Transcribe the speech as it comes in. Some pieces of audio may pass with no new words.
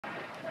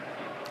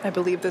I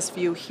believe this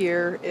view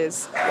here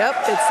is, yep,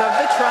 it's of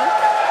the trunk.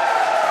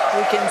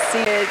 We can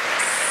see it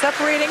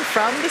separating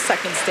from the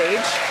second stage.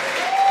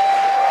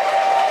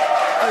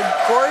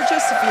 A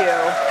gorgeous view.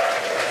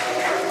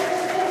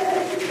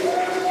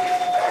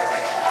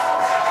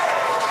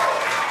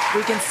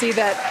 We can see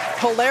that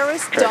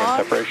Polaris Dawn.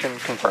 Separation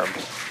confirmed.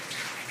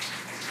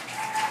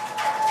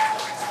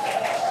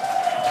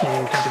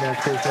 And copy that,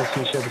 SpaceX,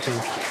 and show the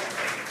same.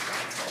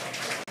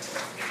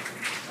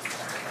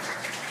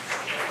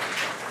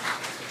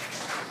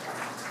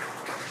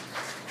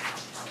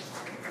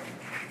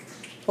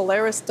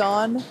 Polaris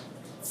Dawn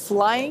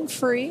flying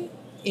free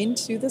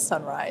into the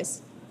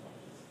sunrise.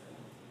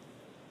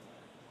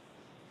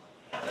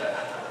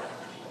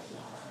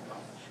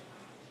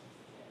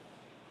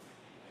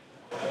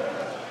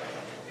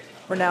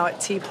 We're now at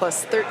T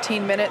plus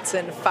 13 minutes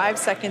and 5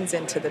 seconds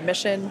into the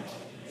mission.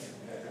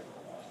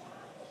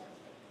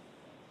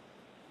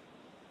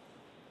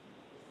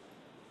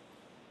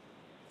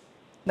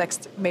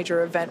 Next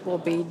major event will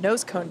be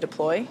nose cone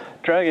deploy.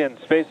 Dragon,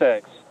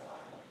 SpaceX.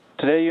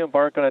 Today you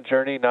embark on a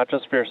journey not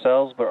just for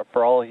yourselves, but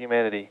for all of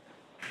humanity.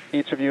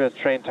 Each of you has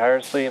trained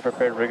tirelessly and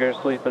prepared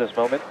rigorously for this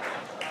moment,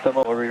 the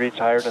moment where we reach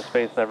higher into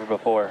space than ever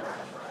before.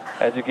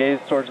 As you gaze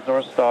towards the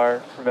North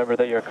Star, remember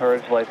that your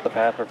courage lights the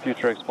path for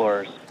future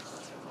explorers.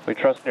 We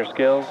trust in your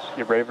skills,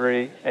 your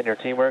bravery, and your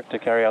teamwork to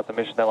carry out the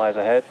mission that lies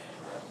ahead.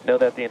 Know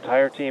that the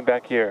entire team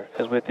back here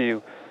is with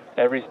you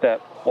every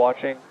step,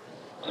 watching,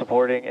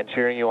 supporting, and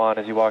cheering you on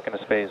as you walk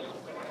into space.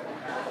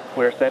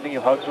 We are sending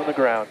you hugs from the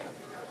ground.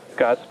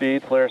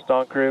 Godspeed, Polaris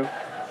Dawn crew.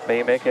 May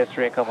you make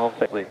history and come home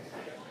safely.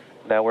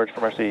 Now words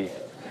from our CE.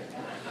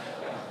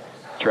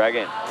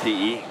 Dragon,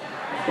 CE,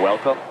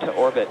 welcome to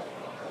orbit.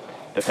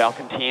 The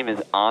Falcon team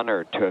is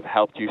honored to have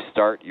helped you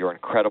start your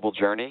incredible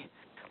journey.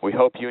 We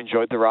hope you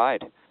enjoyed the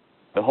ride.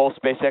 The whole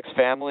SpaceX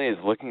family is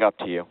looking up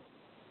to you.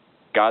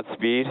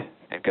 Godspeed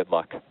and good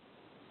luck.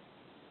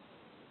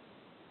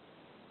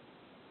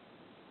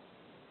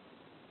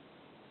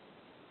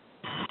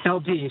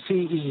 LD,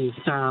 CE,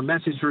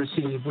 message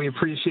received. We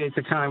appreciate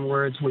the kind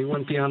words. We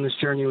wouldn't be on this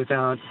journey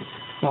without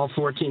all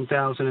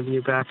 14,000 of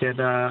you back at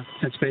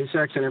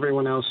SpaceX and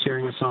everyone else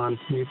cheering us on.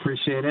 We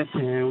appreciate it,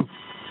 and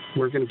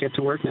we're going to get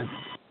to work now.